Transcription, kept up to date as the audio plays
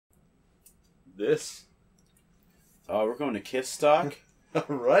this. Oh, we're going to Kiss Stock?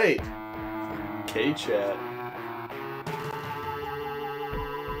 Alright. K-Chat.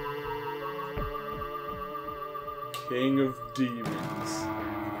 King of Demons.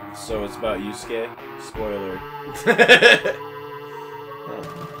 So it's about Yusuke? Spoiler.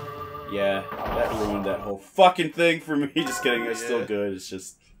 Yeah, that ruined that whole fucking thing for me. Just kidding, it's still good. It's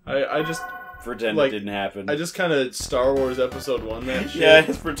just... I just... pretend it didn't happen. I just kind of Star Wars Episode 1 that shit. Yeah,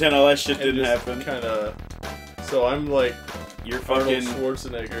 just pretend all that shit didn't happen. Kind of... So I'm like... You're Arnold fucking...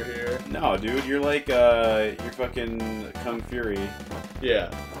 Schwarzenegger here. No, dude, you're like, you're fucking Kung Fury.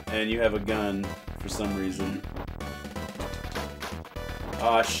 Yeah. And you have a gun for some reason.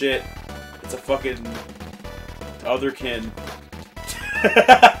 Aw, shit. It's a fucking... otherkin.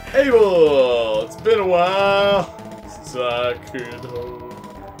 Hey, well, it's been a while since I could hold.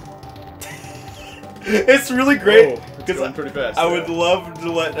 It's really great because I'm pretty fast. I would love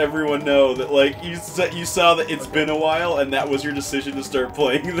to let everyone know that, like, you saw that it's been a while, and that was your decision to start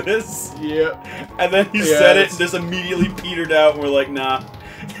playing this. Yep. And then you said it, and just immediately petered out, and we're like, nah.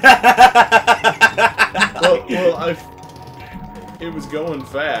 It was going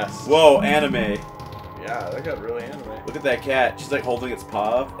fast. Whoa, anime. Yeah, that got really anime. Look at that cat. She's like holding its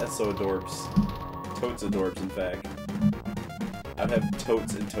paw up. That's so adorbs. Totes adorbs, in fact. I'd have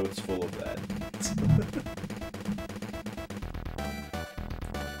totes and totes full of that.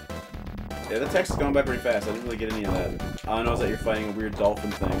 Yeah, the text is going by pretty fast. I didn't really get any of that. All I know is that you're fighting a weird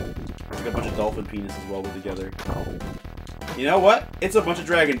dolphin thing. It's like a bunch of dolphin penises welded together. You know what? It's a bunch of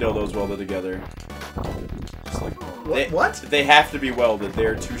dragon dildos welded together. Just like, what? They have to be welded.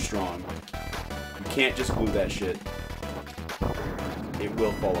 They're too strong. You can't just glue that shit. It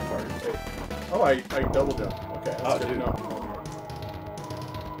will fall apart. Oh, I double jump. Okay, that's good to know.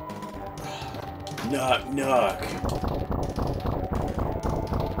 Knock, knock.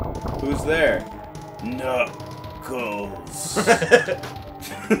 Who's there? Knuckles.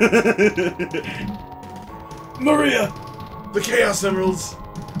 Maria! The Chaos Emeralds!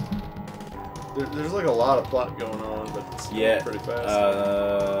 There's like a lot of plot going on, but it's pretty fast.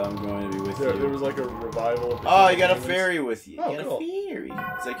 I'm going to be with you. There was like a revival of the Oh, you got a fairy with you. Oh, you got cool. a fairy.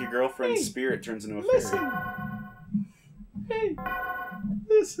 It's like your girlfriend's spirit turns into a fairy. Hey,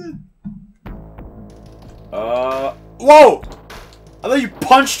 listen. Whoa! I thought you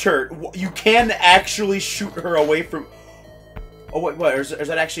punched her. You can actually shoot her away from... Oh, wait, what? Is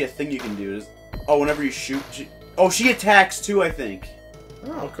that actually a thing you can do? Oh, whenever you shoot... she attacks too, I think.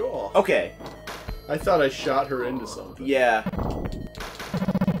 Oh, cool. Okay. I thought I shot her into something. Yeah.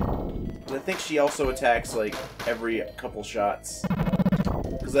 I think she also attacks, like, every couple shots.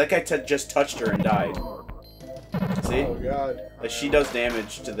 Because that guy just touched her and died. See? Oh, God. Like, she does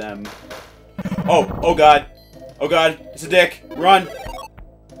damage to them. Oh, God. Oh, God. It's a dick. Run.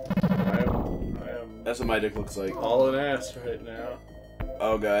 I am... That's what my dick looks like. All in ass right now.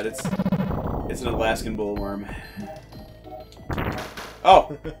 Oh, God. It's an Alaskan bullworm.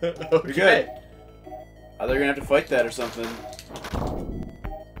 Oh! Okay. You're good. I thought you were gonna have to fight that or something.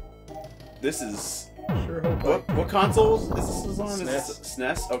 This is... Sure hope What console is this on? SNES. Is this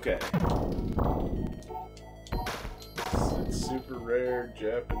SNES? Okay. It's a super rare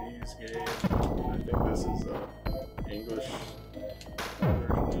Japanese game. I think this is English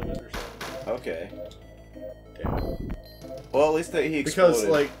version of it or something. Okay. Damn it. Well, at least that he exploded. Because,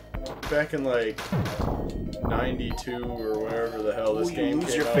 like, back in, like, 92 or wherever the hell this game you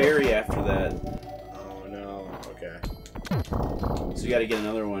lose came your out. fairy after that. Oh, no. Okay. So you gotta get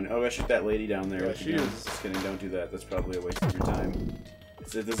another one. Oh, I shoot that lady down there. Yeah, she is. Just kidding, don't do that. That's probably a waste of your time.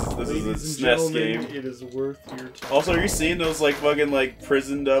 This is a Ladies and SNES game. It is worth your time. Also, are you seeing those, like, fucking, like,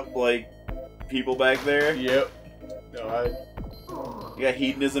 prisoned up, like, people back there? Yep. No, You got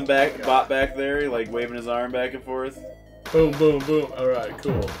Hedonism bot back there, like, waving his arm back and forth. Boom, boom, boom. Alright,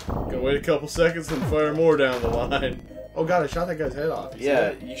 cool. Gonna wait a couple seconds and fire more down the line. Oh god, I shot that guy's head off.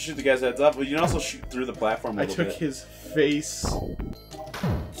 Yeah, you shoot the guy's heads off, but you can also shoot through the platform a I little took bit. his face.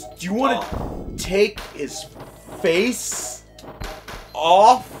 Do you want to take his face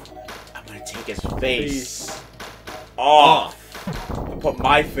off? I'm gonna take his face off. And put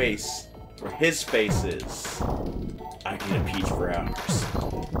my face where his face is. I can eat a peach for hours.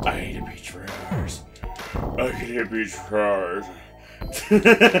 I can eat a peach for hours. I can eat a peach for hours.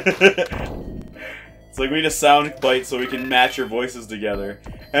 It's like we need a sound bite so we can match your voices together.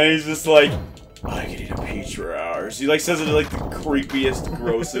 And he's just like, I can eat a peach for hours. He like says it in like the creepiest,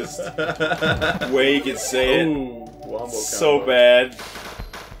 grossest way he can say it. Ooh, wombo So combo. bad.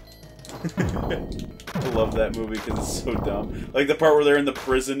 I love that movie because it's so dumb. Like the part where they're in the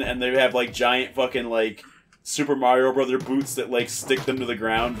prison and they have like giant fucking like Super Mario Brother boots that like stick them to the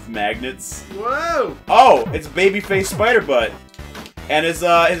ground with magnets. Whoa! Oh, it's Babyface Spider Butt, and his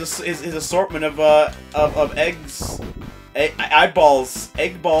assortment of eggs, eyeballs,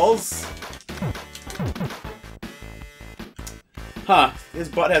 egg balls. Huh? His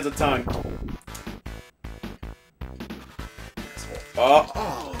butt has a tongue.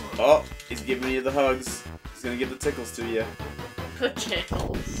 Oh! He's giving you the hugs. He's gonna give the tickles to you. The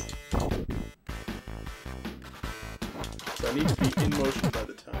tickles. So I need to be in motion by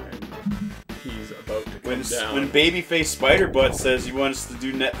the time he's about to come down. When Babyface Spider Butt says he wants to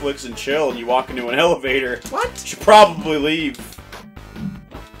do Netflix and chill, and you walk into an elevator, what? You should probably leave.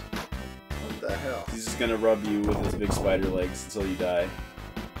 What the hell? He's just gonna rub you with his big spider legs until you die.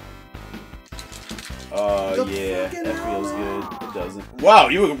 Oh yeah, that feels good. It doesn't. Wow,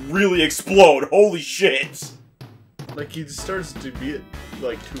 you really explode! Holy shit! Like he just starts to be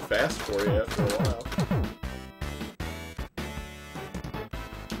like too fast for you after a while.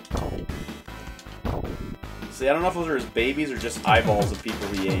 See, I don't know if those are his babies or just eyeballs of people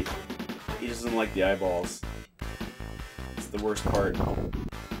he ate. He just doesn't like the eyeballs. It's the worst part.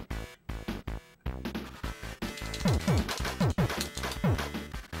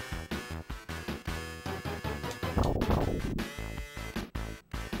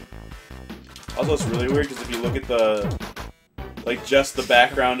 Also, it's really weird because if you look at the, like, just the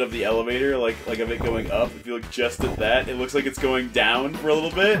background of the elevator, like of it going up, if you look just at that, it looks like it's going down for a little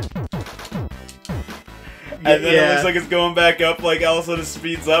bit. And then it looks like it's going back up, like, all of a sudden it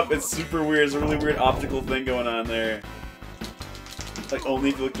speeds up. It's super weird. It's a really weird optical thing going on there. Like, only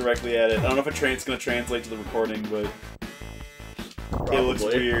if you look directly at it. I don't know if it's going to translate to the recording, but Probably. It looks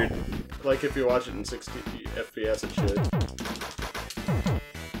weird. Like if you watch it in 60 FPS, it should.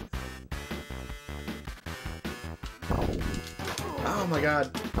 Oh my god.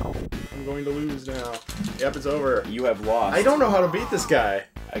 I'm going to lose now. Yep, it's over. You have lost. I don't know how to beat this guy.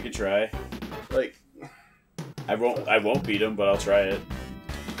 I could try. Like... I won't beat him, but I'll try it.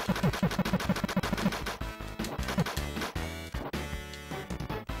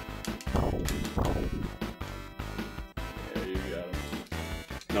 Yeah, you got him.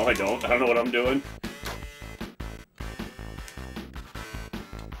 No, I don't. I don't know what I'm doing.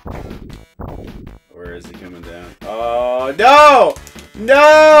 Where is he coming down? Oh, no!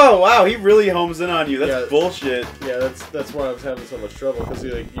 No! Wow, he really homes in on you. That's bullshit. Yeah, that's why I was having so much trouble, because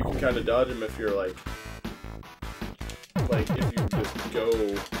you can kind of dodge him if you're like if you just go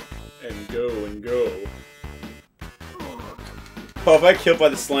and go and go. Oh, if I get killed by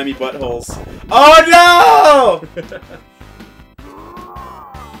the slimy buttholes. Oh no!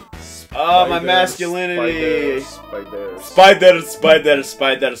 Oh, my masculinity. Spider.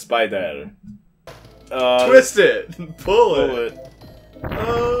 Twist it! Pull it!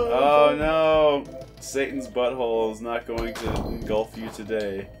 Oh no! Satan's butthole is not going to engulf you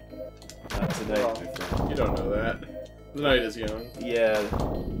today. Not tonight, my friend. You don't know that. The night is young. Yeah.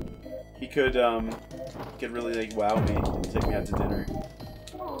 He could really, like, wow me and take me out to dinner.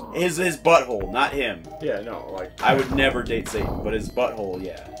 His butthole, not him. Yeah, no, like... I would never date Satan, but his butthole,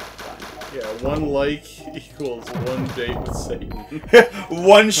 yeah. Fine. Yeah, one like equals one date with Satan.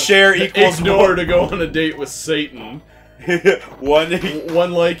 One share equals Ignore to go on a date with Satan.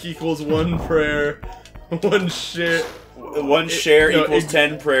 One like equals one prayer. One share equals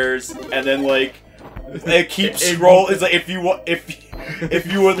 10 prayers, and then like it keeps scroll. It's like if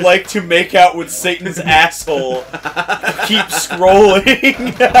you would like to make out with Satan's asshole, keep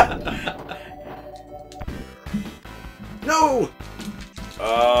scrolling. No.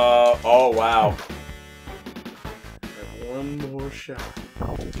 Oh wow. One more shot.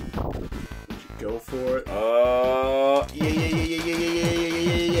 Would you go for it?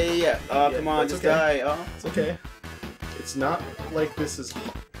 Yeah. Come on, just die. It's okay. It's not like this is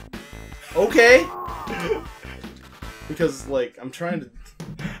okay. Because like I'm trying to.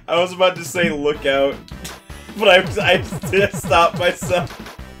 I was about to say look out, but I did stop myself.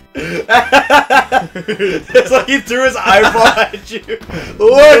 It's like he threw his eyeball at you.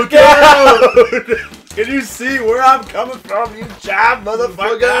 Look out! Can you see where I'm coming from, you job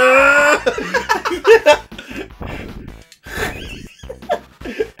motherfucker?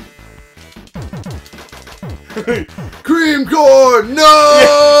 Cream corn, no!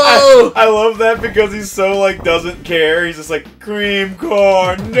 Yeah, I love that because he's so like doesn't care. He's just like cream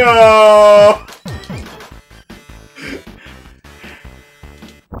corn, no!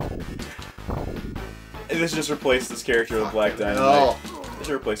 And this just replaced this character with Black Dynamite. This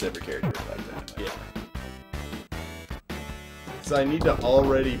should replace every character with Black Dynamite. Yeah. So I need to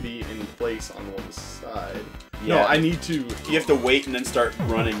already be in place on one side. Yeah. No, I need to... You have to wait and then start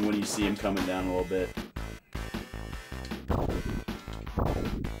running when you see him coming down a little bit.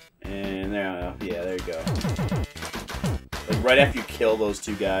 And there, yeah, there you go. Like right after you kill those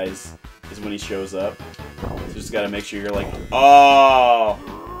two guys is when he shows up. So just gotta make sure you're like, oh.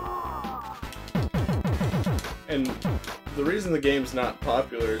 And the reason the game's not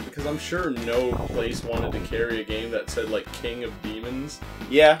popular is because I'm sure no place wanted to carry a game that said like King of Demons.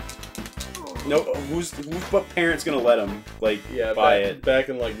 Yeah. No, who's what parent's gonna let them like buy it? Back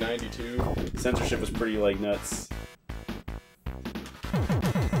in like '92, censorship was pretty like nuts.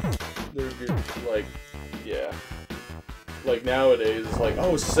 They're like, yeah. Like nowadays, it's like,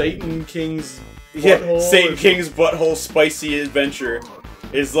 oh, Satan King's Butthole. Satan King's Butthole Spicy Adventure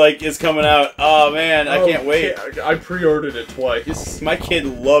is coming out. Oh man, I can't wait. I pre-ordered it twice. My kid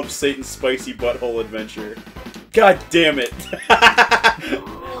loves Satan's Spicy Butthole Adventure. God damn it. Well,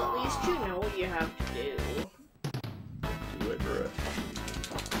 at least you know what you have to do. Do it, bro.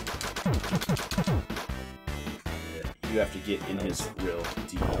 You have to get in his real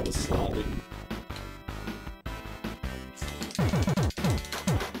deep. That was sloppy.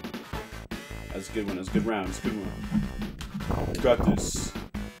 That was a good one. That was a good round. It's a good one. Got this.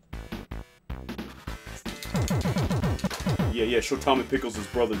 Yeah, show Tommy Pickles his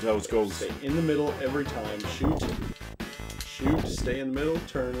brother how it goes. Stay in the middle every time. Shoot. Shoot. Stay in the middle.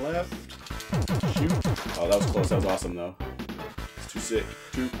 Turn left. Shoot. Oh, that was close. That was awesome, though. It's too sick.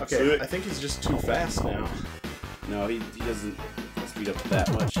 Too sick. I think he's just too fast now. No, he doesn't speed up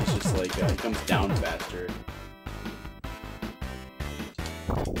that much. He's just like, he comes down faster.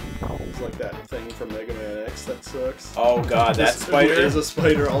 It's like that thing from Mega Man X that sucks. Oh god, that spider is a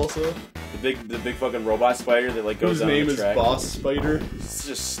spider also. The big fucking robot spider that like goes down the track. Whose name is Boss Spider? It's just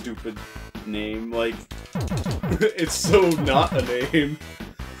a stupid name, like it's so not a name.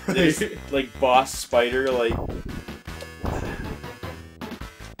 like Boss Spider, like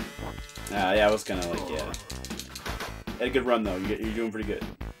yeah, I was kinda like, yeah. Had a good run though, you're doing pretty good.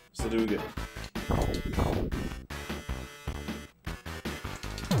 Still doing good.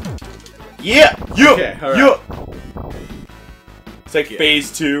 Yeah! Okay, alright. Yeah! It's like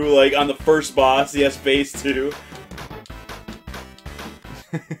phase 2, like on the first boss, yes, phase 2.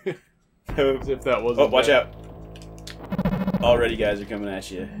 If that wasn't. Oh, watch out. Already guys are coming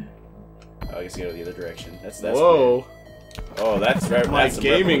at you. Oh, I guess you go the other direction. That's Whoa. Weird. Oh, that's right. My that's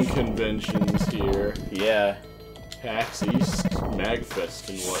gaming conventions here. Yeah. PAX East, MagFest,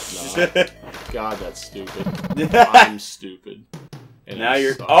 and whatnot. God, that's stupid. I'm stupid. And now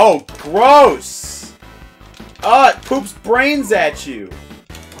you're. Oh, gross! Oh, it poops brains at you.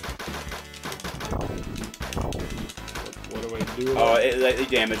 What do I do? Oh, it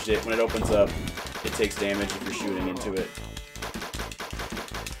damaged it. When it opens up, it takes damage if you're shooting into it.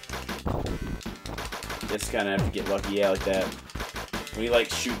 Just kind of have to get lucky, yeah, like that. When he like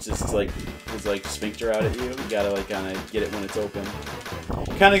shoots his sphincter out at you, you gotta like kind of get it when it's open.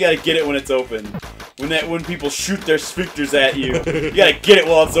 Kind of gotta get it when it's open. When people shoot their sphincters at you, you gotta get it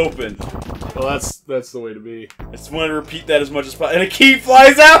while it's open. Well, that's the way to be. I just want to repeat that as much as possible. And a key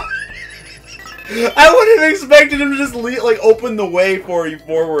flies out. I wouldn't have expected him to just open the way for you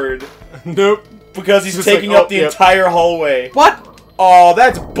forward. Nope. Because he's taking up the entire hallway. What? Oh,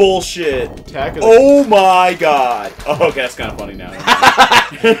 that's bullshit. Oh my god. Oh, okay, that's kind of funny now.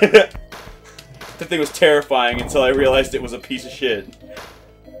 That thing was terrifying until I realized it was a piece of shit.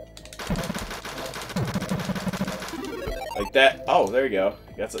 Like that. Oh, there you go.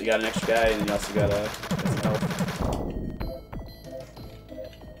 You got an extra guy, and you also got some health.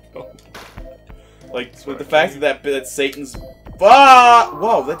 Like, with the fact that Satan's...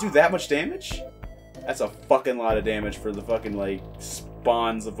 Whoa, that do that much damage? That's a fucking lot of damage for the fucking, like,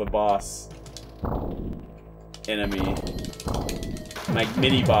 spawns of a boss. Enemy. Like,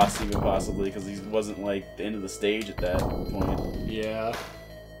 mini-boss, even, possibly, because he wasn't, like, the end of the stage at that point. Yeah.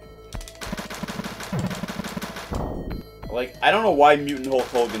 Like, I don't know why mutant Hulk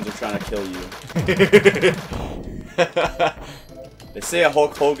Hogan's are trying to kill you. They say a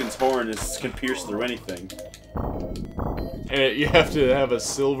Hulk Hogan's horn can pierce through anything. And you have to have a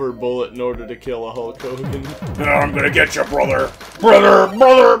silver bullet in order to kill a Hulk Hogan. I'm gonna get you, brother! Brother!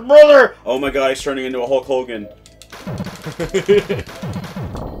 Brother! Brother! Oh my god, he's turning into a Hulk Hogan.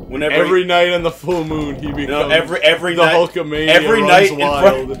 Every night on the full moon, he becomes every the night, Hulkamania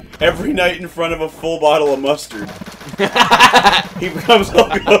every night in front of a full bottle of mustard. He becomes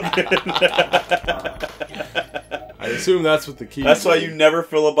Hulk Hogan. I assume that's what the key is. That's why you never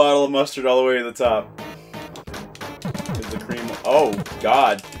fill a bottle of mustard all the way to the top. The cream. Oh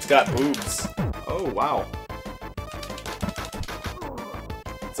god, it's got boobs. Oh wow.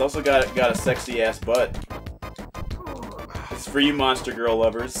 It's also got a sexy ass butt. It's for you monster girl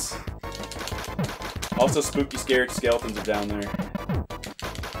lovers. Also, spooky, scared skeletons are down there.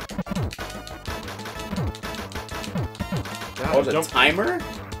 Oh, it's a timer?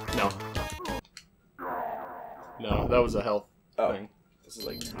 No. No, that was a health thing. This is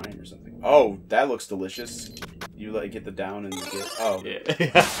like time or something. Oh, that looks delicious. You like get the down and you get. Oh.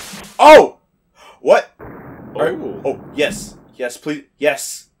 Yeah. Oh! What? Oh. Oh, yes. Yes, please.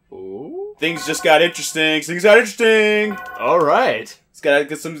 Yes. Ooh. Things just got interesting. Things got interesting. Alright.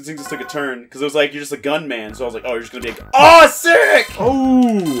 Because some things just took a turn. Because it was like, you're just a gunman. So I was like, oh, you're just going to be like, oh, sick!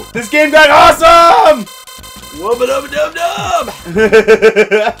 Oh! This game got awesome! Wubba-dub-dub-dub!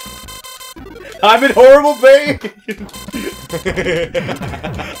 I'm in horrible pain!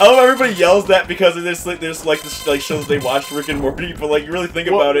 I love how everybody yells that because of this, like shows they watched Rick and Morty, but like, you really think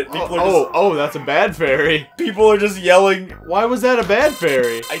about it, people are just... Oh, that's a bad fairy. People are just yelling. Why was that a bad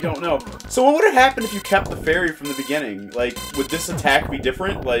fairy? I don't know. So what would have happened if you kept the fairy from the beginning? Like, would this attack be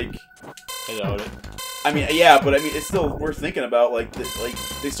different? Like... I doubt it. I mean, yeah, but I mean, it's still worth thinking about. Like,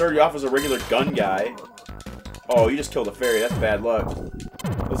 they started you off as a regular gun guy. Oh, you just killed a fairy. That's bad luck.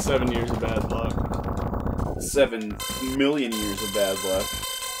 That's 7 years of bad luck. 7 million years of bad luck.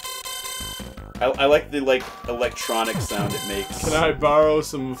 I like the, like, electronic sound it makes. Can I borrow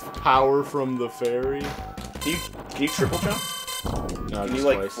some power from the fairy? Can you triple jump? No, Can you,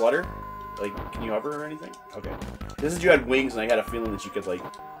 like, flutter? Like, can you hover or anything? Okay. This is you had wings, and I had a feeling that you could, like...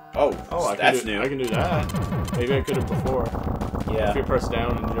 Oh, that's new. I can do that. Maybe I could have before. Yeah. If you press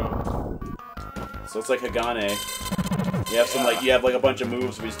down and jump. So it's like Hagane. You have some, like, you have, like, a bunch of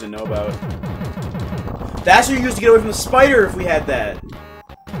moves we just didn't know about. That's what you used to get away from the spider if we had that!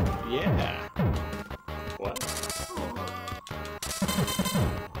 Yeah. What?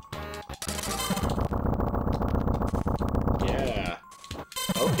 Yeah.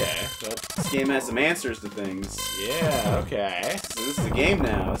 Okay. This game has some answers to things. Yeah, okay. So this is a game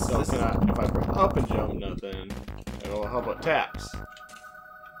now. So if I press up and jump, nothing. Well, how about taps?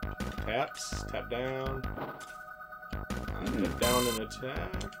 Taps, tap down. Tap down and attack.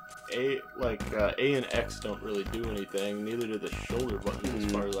 A and X don't really do anything. Neither do the shoulder buttons,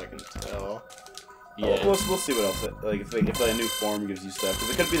 as far as I can tell. Yeah. Oh, we'll see what else. If a new form gives you stuff, because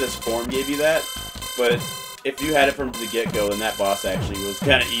it could be this form gave you that, but if you had it from the get-go, then that boss actually was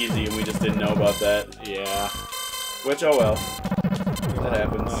kind of easy, and we just didn't know about that. Yeah. Which, oh well. That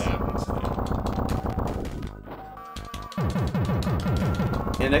happens. That happens.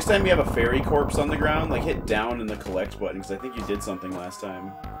 Yeah, next time you have a fairy corpse on the ground, like, hit down in the collect button, because I think you did something last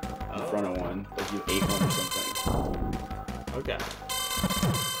time. In front of one. Like you ate one or something. Okay.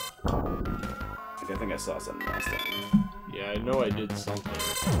 Like, I think I saw something last time. Yeah, I know I did something.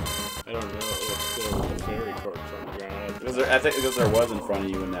 I don't know if there was a fairy corpse on the ground. I think because there was in front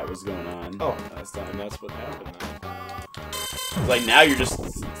of you when that was going on. Oh, last time. and that's what happened then. It's like, now you're just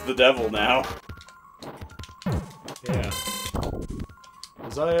the devil now. Yeah.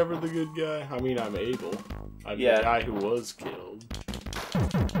 Was I ever the good guy? I mean, I'm Abel. I'm the guy who was killed.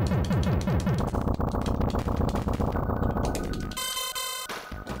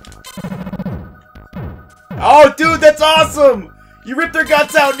 Oh, dude, that's awesome! You rip their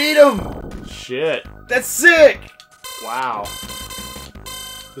guts out and eat them! Shit. That's sick! Wow.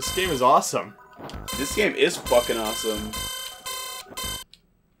 This game is awesome. This game is fucking awesome.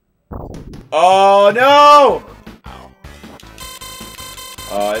 Oh, no! Ow.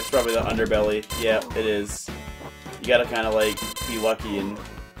 Oh, it's probably the underbelly. Yeah, it is. You gotta kind of, like, be lucky and...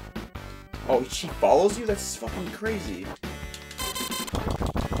 Oh, she follows you? That's fucking crazy.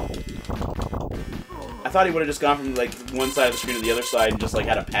 I thought he would have just gone from, like, one side of the screen to the other side and just, like,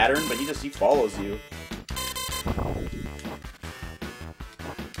 had a pattern, but he follows you.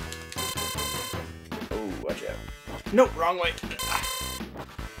 Oh, watch out. Nope, wrong way.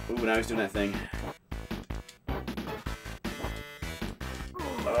 Ooh, now he's doing that thing.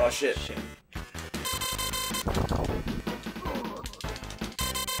 Oh, shit.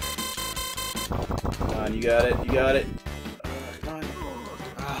 Come on, you got it, you got it. Come on.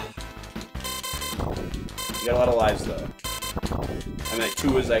 You got a lot of lives, though. I mean, like,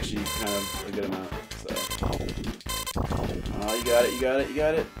 2 is actually kind of a good amount, so. Oh, you got it, you got it, you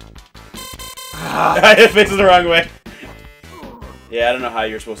got it. I hit faces the wrong way. Yeah, I don't know how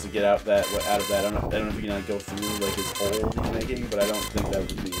you're supposed to get out of that. I don't know if you can like, go through like his hole he's making, but I don't think that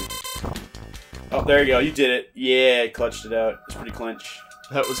would be. Oh, there you go. You did it. Yeah, clutched it out. It's pretty clench.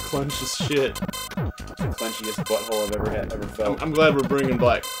 That was clench as shit. The clenchiest butthole I've ever felt. I'm glad we're bringing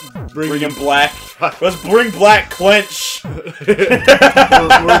black. Bringing black. Let's bring black clench.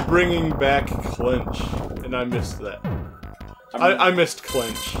 we're bringing back clench, and I missed that. I missed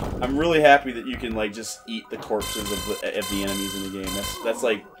clench. I'm really happy that you can like just eat the corpses of the enemies in the game.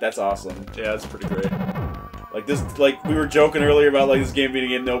 That's awesome. Yeah, that's pretty great. Like this, like we were joking earlier about like this game being a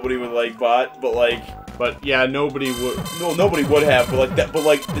game nobody would like bought, but like But yeah, nobody would. No, nobody would have. But like that. But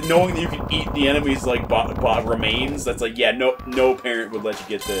like knowing that you can eat the enemy's like remains. That's like yeah. No parent would let you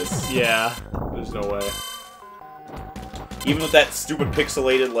get this. Yeah. There's no way. Even with that stupid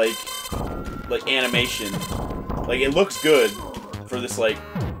pixelated like animation, like it looks good for this like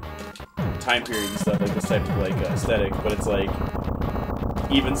time period and stuff, like this type of like aesthetic. But it's like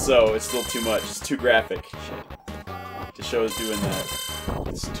even so, it's still too much. It's too graphic. Shit. To show us doing that.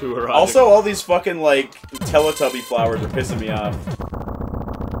 It's too erotic. Also, all these fucking like Teletubby flowers are pissing me off.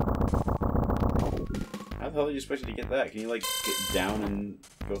 How the hell are you expected to get that? Can you like get down and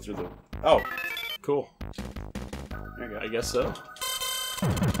go through the? Oh, cool. There you go. I guess so.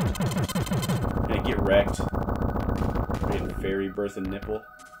 Gonna get wrecked. Getting fairy birth and nipple.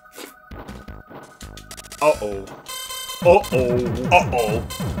 Uh-oh. Uh-oh. Uh-oh.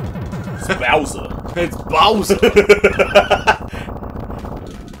 It's Bowser. It's Bowser.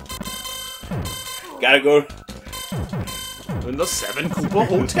 Gotta go. In the 7 Koopa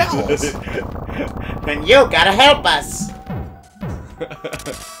hotels. And you gotta help us.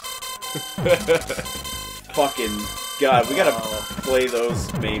 Fucking God, we gotta play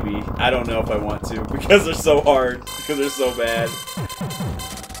those, maybe. I don't know if I want to, because they're so hard, because they're so bad.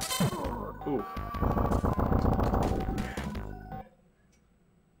 Ooh.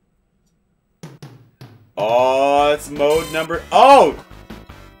 Oh, it's mode number... Oh!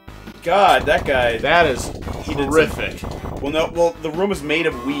 God, that guy... That is horrific. Well, no, well, the room is made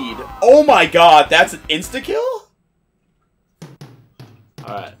of weed. Oh my God, that's an insta-kill?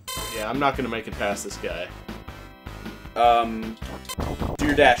 Alright. Yeah, I'm not gonna make it past this guy. Do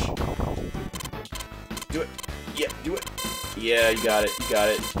your dash. Do it. Yeah, do it. Yeah, you got it. You got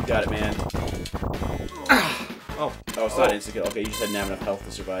it. You got it, man. Oh. Oh, it's not insta-kill. Okay, you just didn't have enough health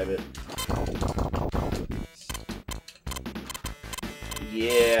to survive it.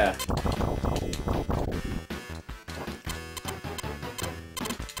 Yeah.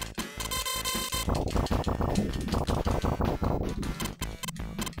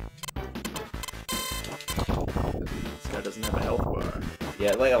 This guy doesn't have a health bar.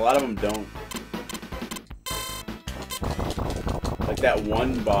 Yeah, like a lot of them don't. Like that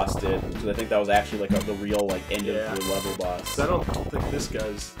one boss did, because I think that was actually like the real like end of the level boss. I don't think this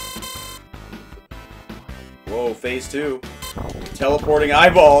guy's. Whoa, phase 2. Teleporting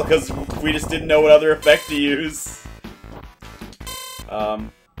eyeball, because we just didn't know what other effect to use.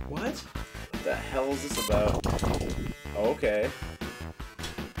 What the hell is this about? Oh, okay.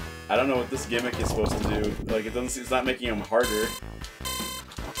 I don't know what this gimmick is supposed to do. Like, it doesn't. It's not making him harder.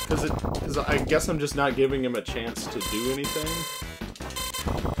 Because I guess I'm just not giving him a chance to do anything.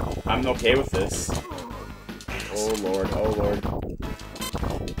 I'm okay with this. Oh lord, oh lord.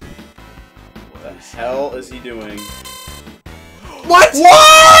 What the hell is he doing? What?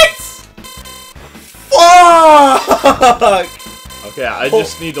 What? Fuck! Okay, I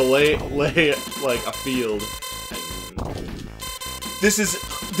just need to lay like a field.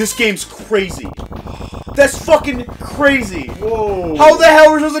 This game's crazy. That's fucking crazy. Whoa. How the hell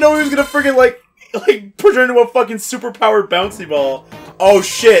were we supposed to know he was gonna freaking like turn into a fucking super powered bouncy ball? Oh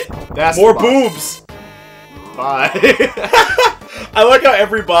shit! That's more boobs. Bye. I like how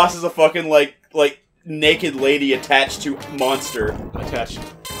every boss is a fucking like naked lady attached to monster. Attached.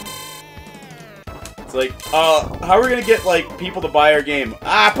 It's like, how are we gonna get like people to buy our game?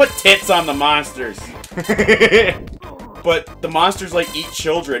 Ah, put tits on the monsters. But the monsters like eat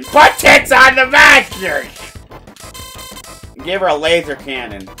children. Put tits on the monsters. Give her a laser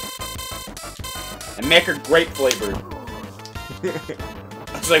cannon and make her grape flavored.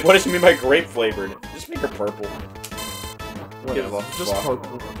 I was like, what does she mean by grape flavored? Just make her purple. Whatever. Just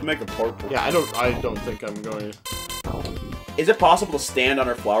purple. Make her purple. Yeah, I don't think I'm going to. Is it possible to stand on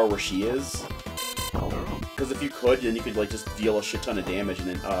her flower where she is? Because if you could, then you could like just deal a shit ton of damage and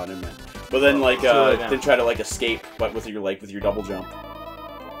then never mind. But then like then try to like escape, but with your double jump.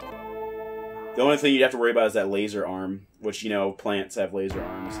 The only thing you'd have to worry about is that laser arm, which you know plants have laser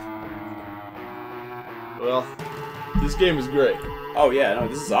arms. Well, this game is great. Oh yeah, no,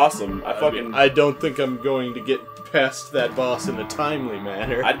 this is awesome. I don't think I'm going to get past that boss in a timely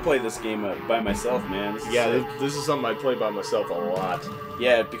manner. I'd play this game by myself, man. This is something I'd play by myself a lot.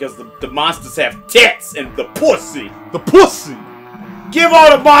 Yeah, because the monsters have tits and the pussy. The pussy! Give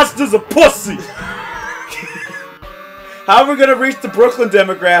all the monsters a pussy! How are we gonna reach the Brooklyn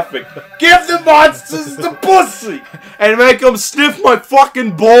demographic? Give the monsters the pussy! And make them sniff my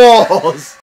fucking balls!